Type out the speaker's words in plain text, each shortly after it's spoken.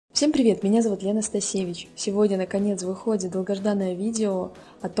Всем привет, меня зовут Elena Stasevich. Сегодня наконец выходит долгожданное видео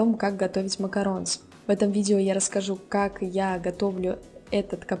о том, как готовить макаронс. В этом видео я расскажу, как я готовлю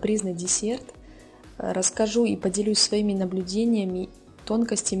этот капризный десерт, расскажу и поделюсь своими наблюдениями,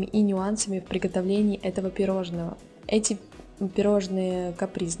 тонкостями и нюансами в приготовлении этого пирожного. Эти пирожные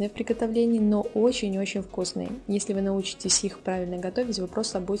капризные в приготовлении, но очень-очень вкусные. Если вы научитесь их правильно готовить, вы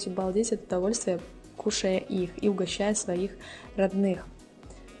просто будете балдеть от удовольствия, кушая их и угощая своих родных.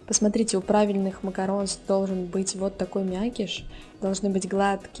 Посмотрите, у правильных макаронс должен быть вот такой мякиш, должны быть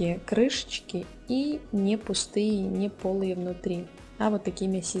гладкие крышечки и не пустые, не полые внутри, а вот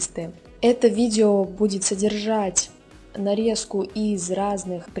такие мясистые. Это видео будет содержать нарезку из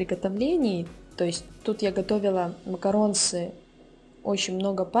разных приготовлений, то есть тут я готовила макаронсы очень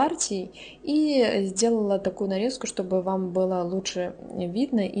много партий и сделала такую нарезку, чтобы вам было лучше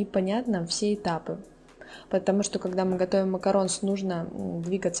видно и понятно все этапы. Потому что, когда мы готовим макаронс, нужно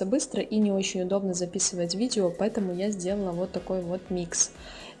двигаться быстро и не очень удобно записывать видео, поэтому я сделала вот такой вот микс.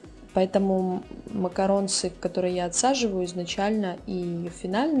 Поэтому макаронсы, которые я отсаживаю изначально, и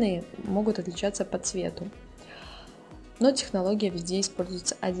финальные могут отличаться по цвету. Но технология везде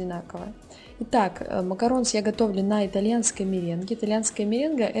используется одинаковая. Итак, макаронс я готовлю на итальянской меренге. Итальянская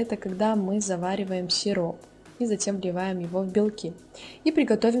меренга – это когда мы завариваем сироп и затем вливаем его в белки. И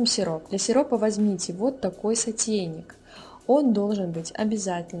приготовим сироп. Для сиропа возьмите вот такой сотейник. Он должен быть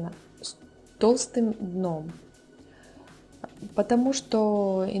обязательно с толстым дном, потому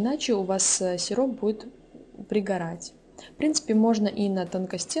что иначе у вас сироп будет пригорать. В принципе, можно и на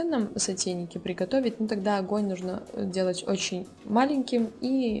тонкостенном сотейнике приготовить, но тогда огонь нужно делать очень маленьким,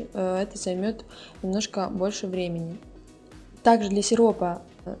 и это займет немножко больше времени. Также для сиропа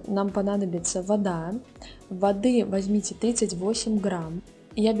нам понадобится вода. Воды возьмите 38 грамм.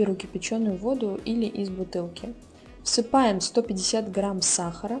 Я беру кипяченую воду или из бутылки. Всыпаем 150 грамм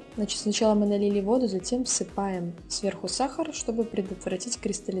сахара. Значит, сначала мы налили воду, затем всыпаем сверху сахар, чтобы предотвратить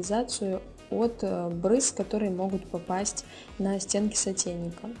кристаллизацию от брызг, которые могут попасть на стенки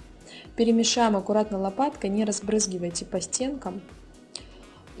сотейника. Перемешаем аккуратно лопаткой, не разбрызгивайте по стенкам.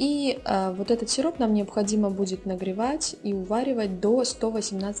 И вот этот сироп нам необходимо будет нагревать и уваривать до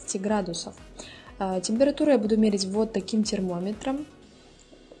 118 градусов. Температуру я буду мерить вот таким термометром.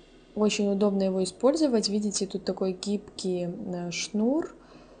 Очень удобно его использовать. Видите, тут такой гибкий шнур.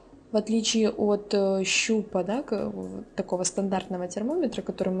 В отличие от щупа, да, такого стандартного термометра,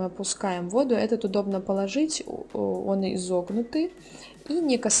 который мы опускаем в воду, этот удобно положить, он изогнутый и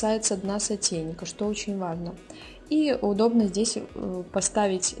не касается дна сотейника, что очень важно. И удобно здесь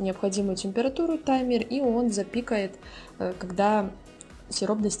поставить необходимую температуру, таймер, и он запикает, когда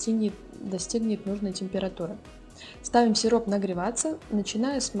сироп достигнет нужной температуры. Ставим сироп нагреваться,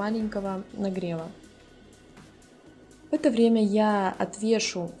 начиная с маленького нагрева. В это время я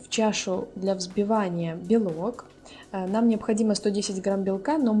отвешу в чашу для взбивания белок. Нам необходимо 110 грамм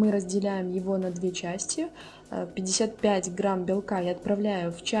белка, но мы разделяем его на две части. 55 грамм белка я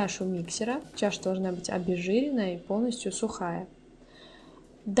отправляю в чашу миксера. Чаша должна быть обезжиренная и полностью сухая.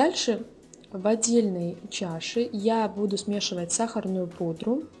 Дальше в отдельной чаше я буду смешивать сахарную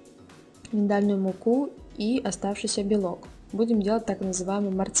пудру, миндальную муку и оставшийся белок. Будем делать так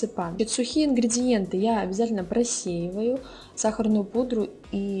называемый марципан. Сухие ингредиенты я обязательно просеиваю. Сахарную пудру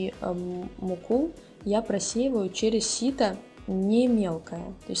и муку я просеиваю через сито не мелкое.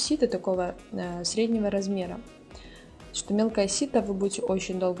 То есть сито такого среднего размера. Что мелкое сито вы будете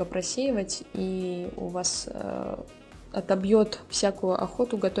очень долго просеивать, и у вас отобьет всякую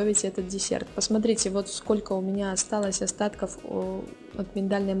охоту готовить этот десерт. Посмотрите, вот сколько у меня осталось остатков от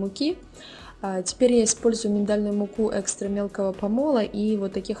миндальной муки. Теперь я использую миндальную муку экстра-мелкого помола, и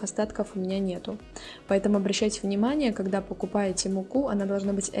вот таких остатков у меня нету. Поэтому обращайте внимание, когда покупаете муку, она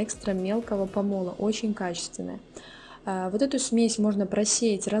должна быть экстра-мелкого помола, очень качественная. Вот эту смесь можно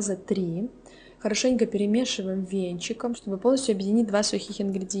просеять раза 3. Хорошенько перемешиваем венчиком, чтобы полностью объединить два сухих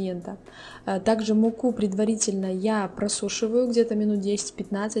ингредиента. Также муку предварительно я просушиваю где-то минут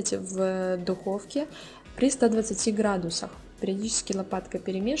 10-15 в духовке при 120 градусах. Периодически лопаткой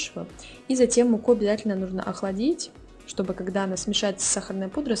перемешиваю. И затем муку обязательно нужно охладить, чтобы когда она смешается с сахарной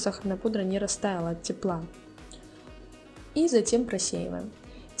пудра не растаяла от тепла. И затем просеиваем.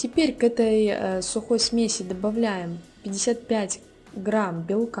 Теперь к этой сухой смеси добавляем 55 грамм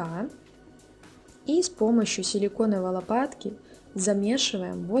белка. И с помощью силиконовой лопатки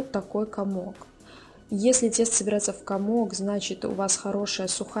замешиваем вот такой комок. Если тесто собирается в комок, значит у вас хорошая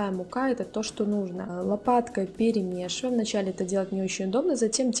сухая мука, это то, что нужно. Лопаткой перемешиваем, вначале это делать не очень удобно,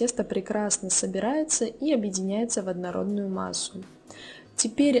 затем тесто прекрасно собирается и объединяется в однородную массу.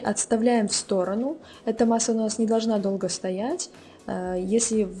 Теперь отставляем в сторону. Эта масса у нас не должна долго стоять.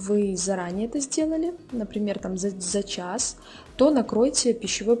 Если вы заранее это сделали, например, там за час, то накройте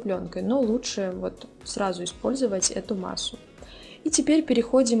пищевой пленкой, но лучше вот сразу использовать эту массу. И теперь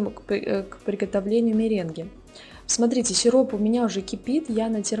переходим к приготовлению меренги. Смотрите, сироп у меня уже кипит, я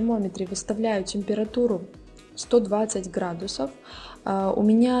на термометре выставляю температуру 120 градусов. У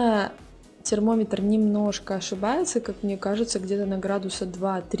меня термометр немножко ошибается, как мне кажется, где-то на градуса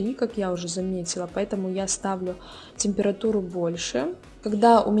 2-3, как я уже заметила, поэтому я ставлю температуру больше.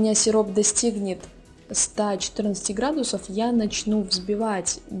 Когда у меня сироп достигнет 114 градусов, я начну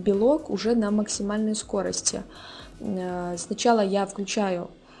взбивать белок уже на максимальной скорости. Сначала я включаю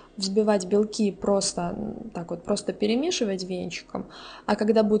взбивать белки просто так вот, просто перемешивать венчиком, а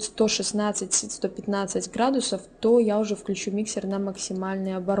когда будет 116-115 градусов, то я уже включу миксер на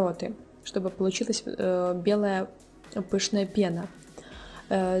максимальные обороты, чтобы получилась белая пышная пена.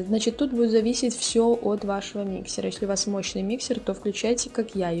 Значит, тут будет зависеть все от вашего миксера. Если у вас мощный миксер, то включайте,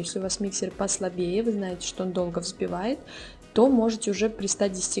 как я. Если у вас миксер послабее, вы знаете, что он долго взбивает, то можете уже при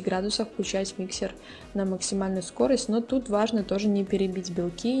 110 градусах включать миксер на максимальную скорость. Но тут важно тоже не перебить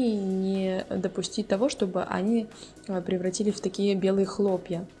белки и не допустить того, чтобы они превратились в такие белые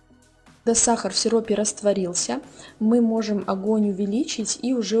хлопья. Когда сахар в сиропе растворился, мы можем огонь увеличить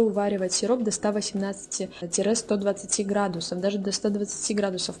и уже уваривать сироп до 118-120 градусов. Даже до 120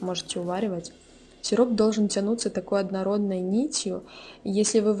 градусов можете уваривать. Сироп должен тянуться такой однородной нитью.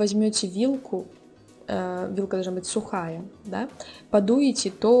 Если вы возьмете вилку, вилка должна быть сухая, да,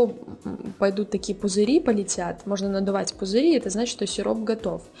 подуете, то пойдут такие пузыри, полетят. Можно надувать пузыри, это значит, что сироп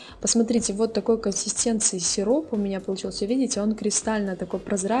готов. Посмотрите, вот такой консистенции сироп у меня получился. Видите, он кристально такой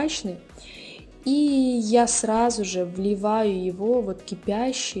прозрачный. И я сразу же вливаю его вот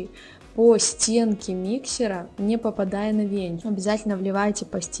кипящий по стенке миксера, не попадая на венчик. Обязательно вливайте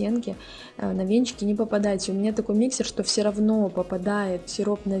по стенке, на венчики не попадайте. У меня такой миксер, что все равно попадает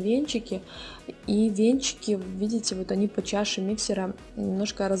сироп на венчики, и венчики, видите, вот они по чаше миксера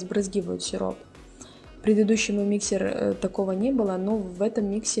немножко разбрызгивают сироп. В предыдущем миксере такого не было, но в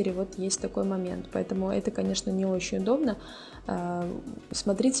этом миксере вот есть такой момент, поэтому это, конечно, не очень удобно.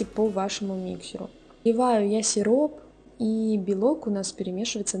 Смотрите по вашему миксеру. Вливаю я сироп, и белок у нас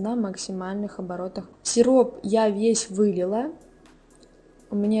перемешивается на максимальных оборотах. Сироп я весь вылила.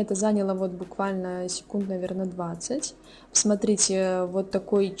 У меня это заняло вот буквально секунд, наверное, 20. Смотрите, вот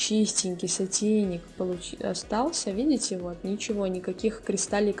такой чистенький сотейник остался. Видите, вот ничего, никаких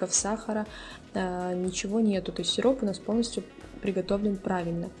кристалликов сахара, ничего нету. То есть сироп у нас полностью приготовлен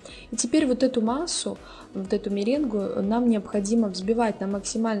правильно. И теперь вот эту массу, вот эту меренгу нам необходимо взбивать на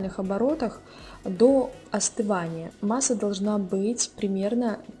максимальных оборотах до остывания. Масса должна быть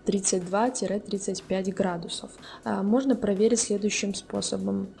примерно 32-35 градусов. Можно проверить следующим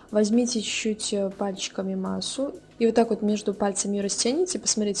способом. Возьмите чуть-чуть пальчиками массу и вот так вот между пальцами растяните.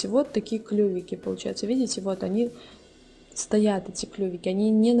 Посмотрите, вот такие клювики получаются. Видите, вот они стоят, эти клювики,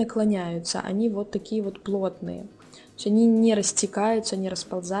 они не наклоняются, они вот такие вот плотные. Они не растекаются, не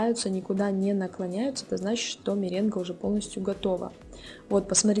расползаются, никуда не наклоняются. Это значит, что меренга уже полностью готова. Вот,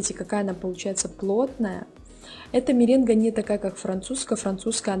 посмотрите, какая она получается плотная. Эта меренга не такая, как французская.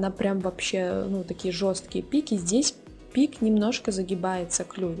 Французская, она прям вообще, ну, такие жесткие пики. Здесь пик немножко загибается,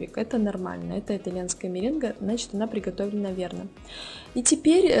 клювик. Это нормально. Это итальянская меренга, значит, она приготовлена верно. И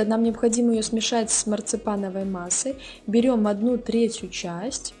теперь нам необходимо ее смешать с марципановой массой. Берем 1/3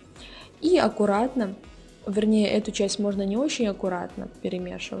 часть и аккуратно, вернее, эту часть можно не очень аккуратно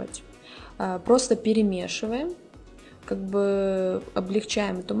перемешивать, просто перемешиваем, как бы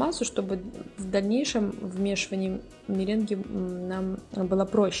облегчаем эту массу, чтобы в дальнейшем вмешивании меренги нам было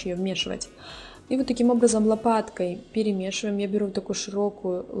проще ее вмешивать. И вот таким образом лопаткой перемешиваем. Я беру такую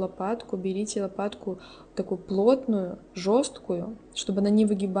широкую лопатку, берите лопатку такую плотную, жесткую, чтобы она не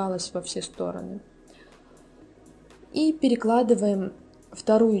выгибалась во все стороны. И перекладываем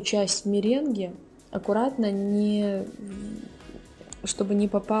вторую часть меренги аккуратно, чтобы не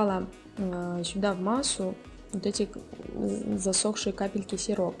попало сюда в массу вот эти засохшие капельки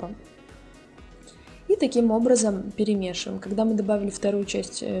сиропа. И таким образом перемешиваем. Когда мы добавили вторую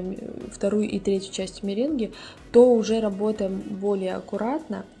и третью часть меренги, то уже работаем более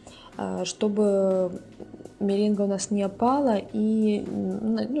аккуратно, чтобы меренга у нас не опала и,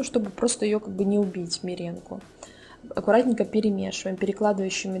 ну, чтобы просто ее как бы не убить, меренгу. Аккуратненько перемешиваем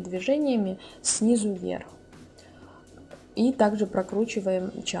перекладывающими движениями снизу вверх. И также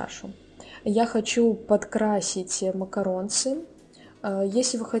прокручиваем чашу. Я хочу подкрасить макаронсы.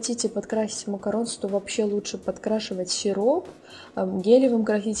 Если вы хотите подкрасить макаронс, то вообще лучше подкрашивать сироп гелевым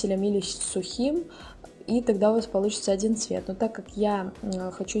красителем или сухим, и тогда у вас получится один цвет. Но так как я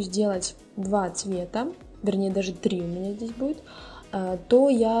хочу сделать два цвета, вернее даже 3 у меня здесь будет, то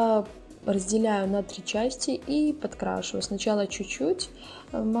я разделяю на 3 части и подкрашиваю. Сначала чуть-чуть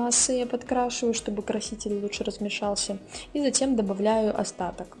массы я подкрашиваю, чтобы краситель лучше размешался, и затем добавляю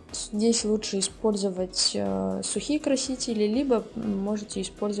остаток. Здесь лучше использовать сухие красители, либо можете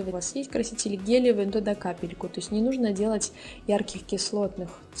использовать, у вас есть красители гелевые, но туда капельку. То есть не нужно делать ярких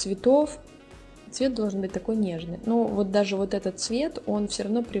кислотных цветов. Цвет должен быть такой нежный. Но вот даже вот этот цвет, он все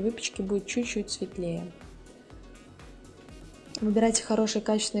равно при выпечке будет чуть-чуть светлее. Выбирайте хорошие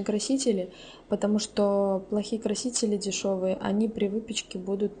качественные красители, потому что плохие красители дешевые, они при выпечке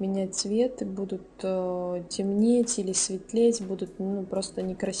будут менять цвет, будут темнеть или светлеть, будут просто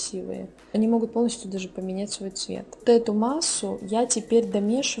некрасивые. Они могут полностью даже поменять свой цвет. Вот эту массу я теперь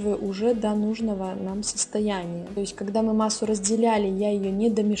домешиваю уже до нужного нам состояния. То есть, когда мы массу разделяли, я ее не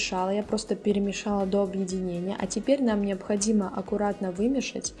домешала, я просто перемешала до объединения. А теперь нам необходимо аккуратно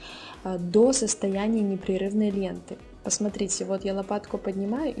вымешать до состояния непрерывной ленты. Посмотрите, вот я лопатку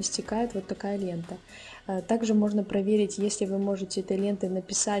поднимаю и стекает вот такая лента. Также можно проверить, если вы можете этой лентой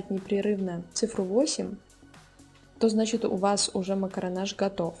написать непрерывно цифру 8, то значит у вас уже макаронаж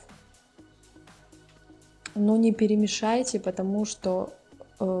готов. Но не перемешайте, потому что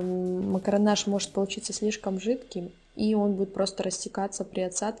макаронаж может получиться слишком жидким, и он будет просто растекаться при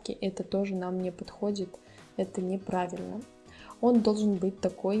отсадке. Это тоже нам не подходит, это неправильно. Он должен быть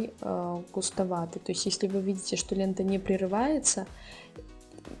такой густоватый. То есть, если вы видите, что лента не прерывается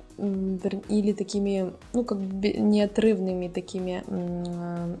или такими, как бы неотрывными такими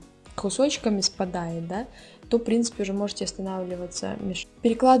кусочками спадает, да, то, в принципе, уже можете останавливаться.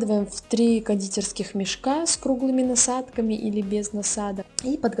 Перекладываем в 3 кондитерских мешка с круглыми насадками или без насадок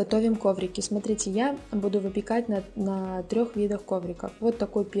и подготовим коврики. Смотрите, я буду выпекать на 3 видах ковриков. Вот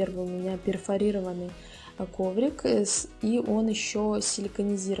такой первый у меня перфорированный коврик, и он еще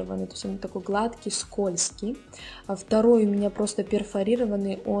силиконизированный, то есть он такой гладкий, скользкий. А второй у меня просто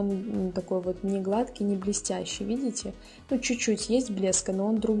перфорированный, он такой вот не гладкий, не блестящий, видите? Чуть-чуть есть блеска, но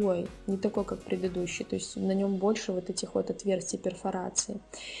он другой, не такой, как предыдущий, то есть на нем больше вот этих вот отверстий перфорации.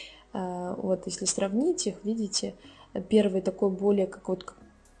 Вот если сравнить их, видите, первый такой более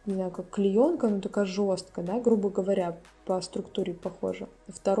не знаю, как клеенка, но такая жесткая, да, грубо говоря, по структуре похоже.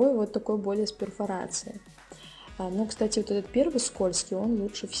 Второй вот такой более с перфорацией. Но, кстати, вот этот первый скользкий, он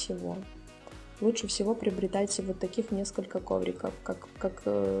лучше всего. Лучше всего приобретайте вот таких несколько ковриков, как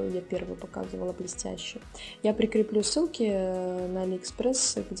я первый показывала, блестящие. Я прикреплю ссылки на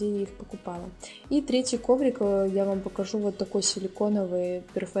Алиэкспресс, где я их покупала. И третий коврик я вам покажу, вот такой силиконовый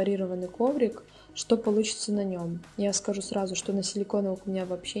перфорированный коврик. Что получится на нем? Я скажу сразу, что на силиконовых у меня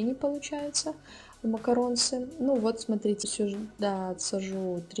вообще не получается макаронсы. Вот смотрите, сюда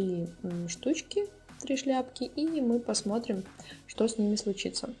отсажу 3 штучки, 3 шляпки, и мы посмотрим, что с ними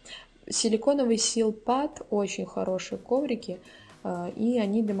случится. Силиконовый силпад, очень хорошие коврики, и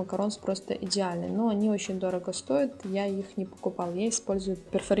они для макаронс просто идеальны, но они очень дорого стоят, я их не покупала, я использую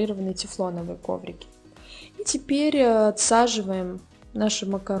перфорированные тефлоновые коврики. И теперь отсаживаем наши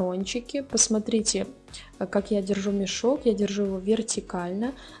макарончики. Посмотрите, как я держу мешок. Я держу его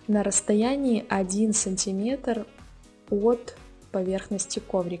вертикально на расстоянии 1 сантиметр от поверхности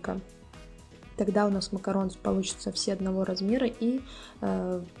коврика. Тогда у нас макаронс получится все одного размера и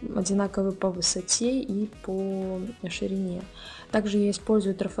одинаковые по высоте и по ширине. Также я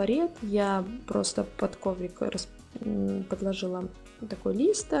использую трафарет. Я просто под коврик подложила такой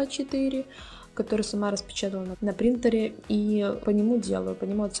лист А4, который сама распечатала на принтере, и по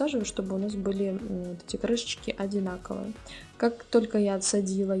нему отсаживаю, чтобы у нас были эти крышечки одинаковые. Как только я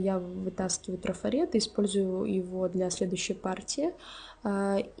отсадила, я вытаскиваю трафарет, использую его для следующей партии.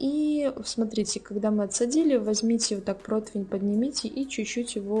 И смотрите, когда мы отсадили, возьмите вот так противень, поднимите и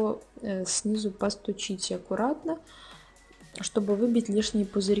чуть-чуть его снизу постучите аккуратно, чтобы выбить лишние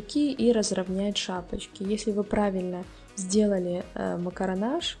пузырьки и разровнять шапочки. Если вы правильно сделали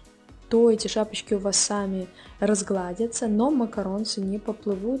макаронаж, то эти шапочки у вас сами разгладятся, но макаронсы не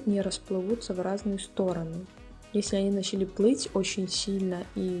поплывут, не расплывутся в разные стороны. Если они начали плыть очень сильно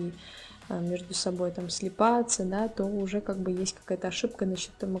и между собой там слипаться, да, то уже есть какая-то ошибка,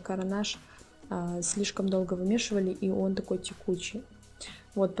 значит, макаронаж слишком долго вымешивали, и он такой текучий.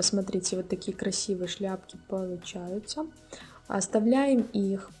 Вот, посмотрите, вот такие красивые шляпки получаются. Оставляем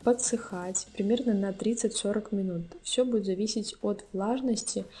их подсыхать примерно на 30-40 минут. Все будет зависеть от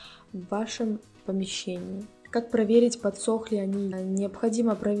влажности в вашем помещении. Как проверить, подсохли они?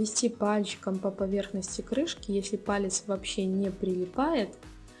 Необходимо провести пальчиком по поверхности крышки. Если палец вообще не прилипает,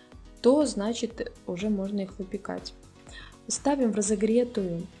 то значит уже можно их выпекать. Ставим в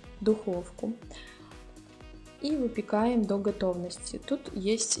разогретую духовку и выпекаем до готовности. Тут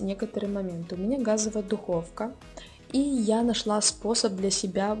есть некоторые моменты. У меня газовая духовка, И я нашла способ для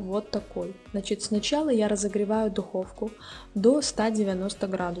себя вот такой. Значит, сначала я разогреваю духовку до 190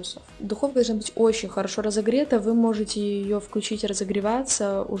 градусов. Духовка должна быть очень хорошо разогрета, вы можете ее включить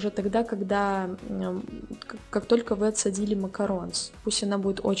разогреваться уже тогда, как только вы отсадили макаронс. Пусть она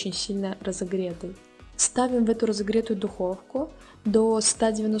будет очень сильно разогретой. Ставим в эту разогретую духовку до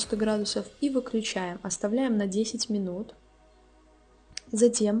 190 градусов и выключаем. Оставляем на 10 минут.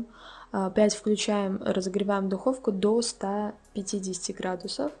 Затем опять включаем, разогреваем духовку до 150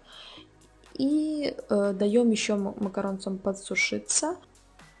 градусов и даем еще макаронцам подсушиться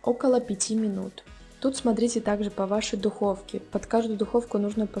около 5 минут. Тут смотрите также по вашей духовке. Под каждую духовку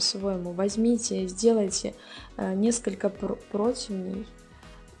нужно по-своему. Возьмите, сделайте несколько противней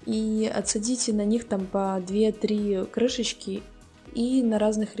и отсадите на них там по 2-3 крышечки и на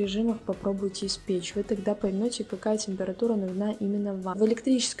разных режимах попробуйте испечь. Вы тогда поймете, какая температура нужна именно вам. В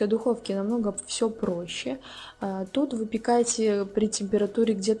электрической духовке намного все проще. Тут выпекайте при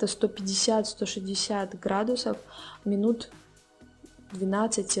температуре где-то 150-160 градусов минут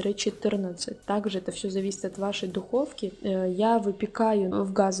 12-14. Также это все зависит от вашей духовки. Я выпекаю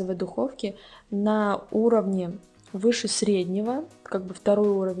в газовой духовке на уровне выше среднего, как бы второй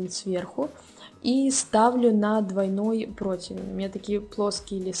уровень сверху, и ставлю на двойной противень. У меня такие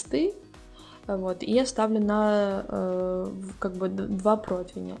плоские листы, вот, и я ставлю на как бы 2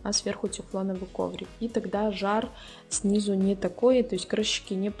 противня, а сверху тефлоновый коврик. И тогда жар снизу не такой, то есть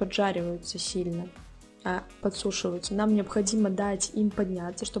крышечки не поджариваются сильно, а подсушиваются. Нам необходимо дать им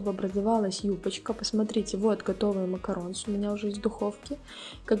подняться, чтобы образовалась юбочка. Посмотрите, вот готовый макаронс у меня уже из духовки.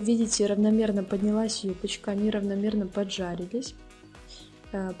 Как видите, равномерно поднялась юбочка, они равномерно поджарились,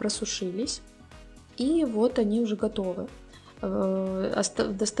 просушились. И вот они уже готовы.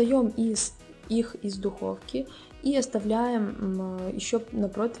 Достаем их из духовки и оставляем еще на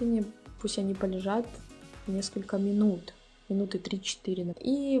противне, пусть они полежат несколько минут. Минуты 3-4.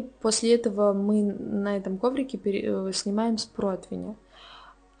 И после этого мы на этом коврике снимаем с противня.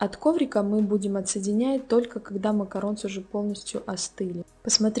 От коврика мы будем отсоединять только когда макаронцы уже полностью остыли.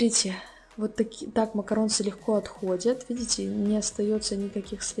 Посмотрите, вот так макаронцы легко отходят. Видите, не остается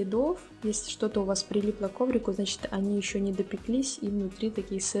никаких следов. Если что-то у вас прилипло к коврику, значит они еще не допеклись и внутри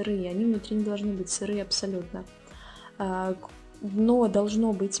такие сырые. Они внутри не должны быть сырые абсолютно. Дно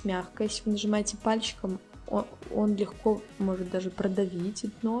должно быть мягкое. Если вы нажимаете пальчиком, он легко может даже продавить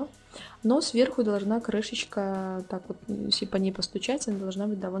дно, но сверху должна крышечка, так вот, если по ней постучать, она должна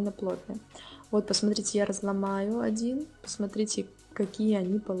быть довольно плотная. Вот, посмотрите, я разломаю один, посмотрите, какие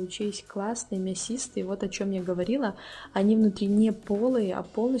они получились классные, мясистые. Вот о чем я говорила, они внутри не полые, а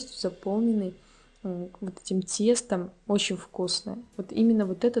полностью заполнены вот этим тестом, очень вкусное. Вот именно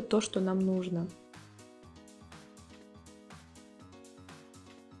вот это то, что нам нужно.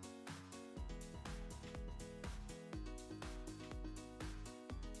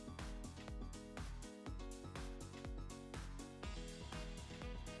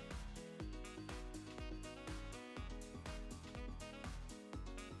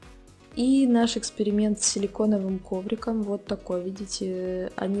 И наш эксперимент с силиконовым ковриком вот такой, видите,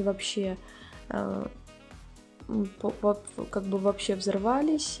 они вообще как бы вообще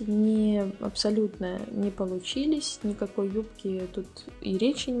взорвались, абсолютно не получились, никакой юбки тут и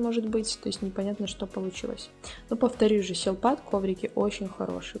речи не может быть, то есть непонятно, что получилось. Но повторюсь же, селпат коврики очень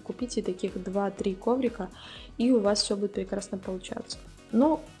хорошие, купите таких 2-3 коврика, и у вас все будет прекрасно получаться.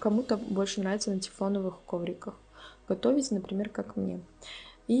 Но кому-то больше нравится на тефлоновых ковриках готовить, например, как мне.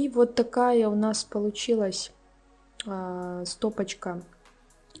 И вот такая у нас получилась стопочка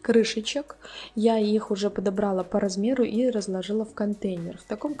крышечек. Я их уже подобрала по размеру и разложила в контейнер. В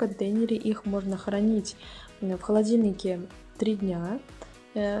таком контейнере их можно хранить в холодильнике 3 дня.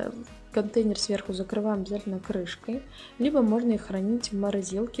 Контейнер сверху закрываем обязательно крышкой. Либо можно их хранить в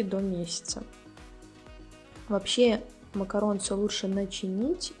морозилке до месяца. Вообще макаронцы лучше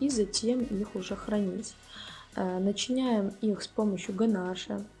начинить и затем их уже хранить. Начиняем их с помощью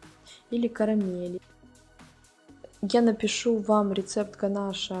ганаша или карамели. Я напишу вам рецепт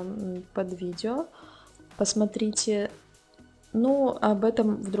ганаша под видео, посмотрите. Но об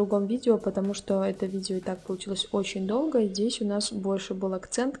этом в другом видео, потому что это видео и так получилось очень долго. И здесь у нас больше был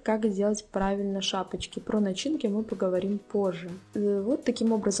акцент, как сделать правильно шапочки. Про начинки мы поговорим позже. Вот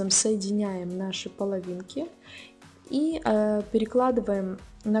таким образом соединяем наши половинки и перекладываем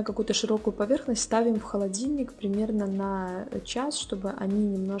на какую-то широкую поверхность, ставим в холодильник примерно на час, чтобы они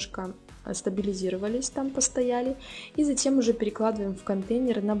немножко стабилизировались, там постояли, и затем уже перекладываем в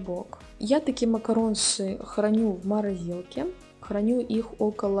контейнер на бок. Я такие макаронсы храню в морозилке, храню их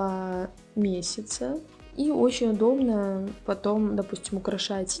около месяца, И очень удобно потом, допустим,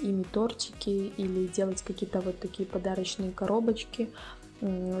 украшать ими тортики или делать какие-то вот такие подарочные коробочки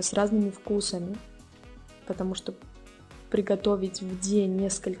с разными вкусами. Потому что приготовить в день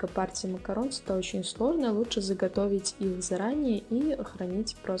несколько партий макарон это очень сложно, лучше заготовить их заранее и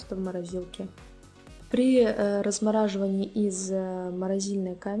хранить просто в морозилке. При размораживании из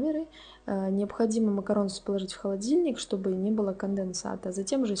морозильной камеры необходимо макарон положить в холодильник, чтобы не было конденсата, а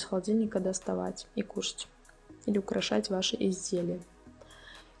затем уже из холодильника доставать и кушать или украшать ваши изделия.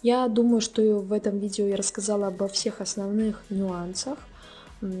 Я думаю, что в этом видео я рассказала обо всех основных нюансах.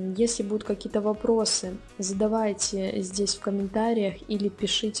 Если будут какие-то вопросы, задавайте здесь в комментариях или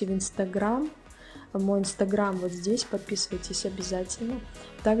пишите в Инстаграм. Мой Инстаграм вот здесь, подписывайтесь обязательно.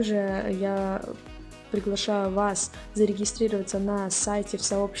 Также я приглашаю вас зарегистрироваться на сайте в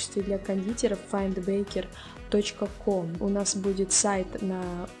сообществе для кондитеров findbaker.com. У нас будет сайт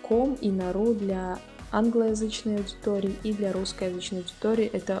на .com и на .ru для англоязычной аудитории и для русскоязычной аудитории.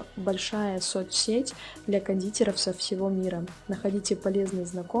 Это большая соцсеть для кондитеров со всего мира. Находите полезные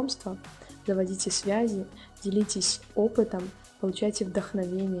знакомства, заводите связи, делитесь опытом, получайте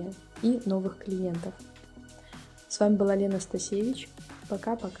вдохновение и новых клиентов. С вами была Elena Stasevich.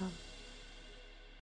 Пока-пока.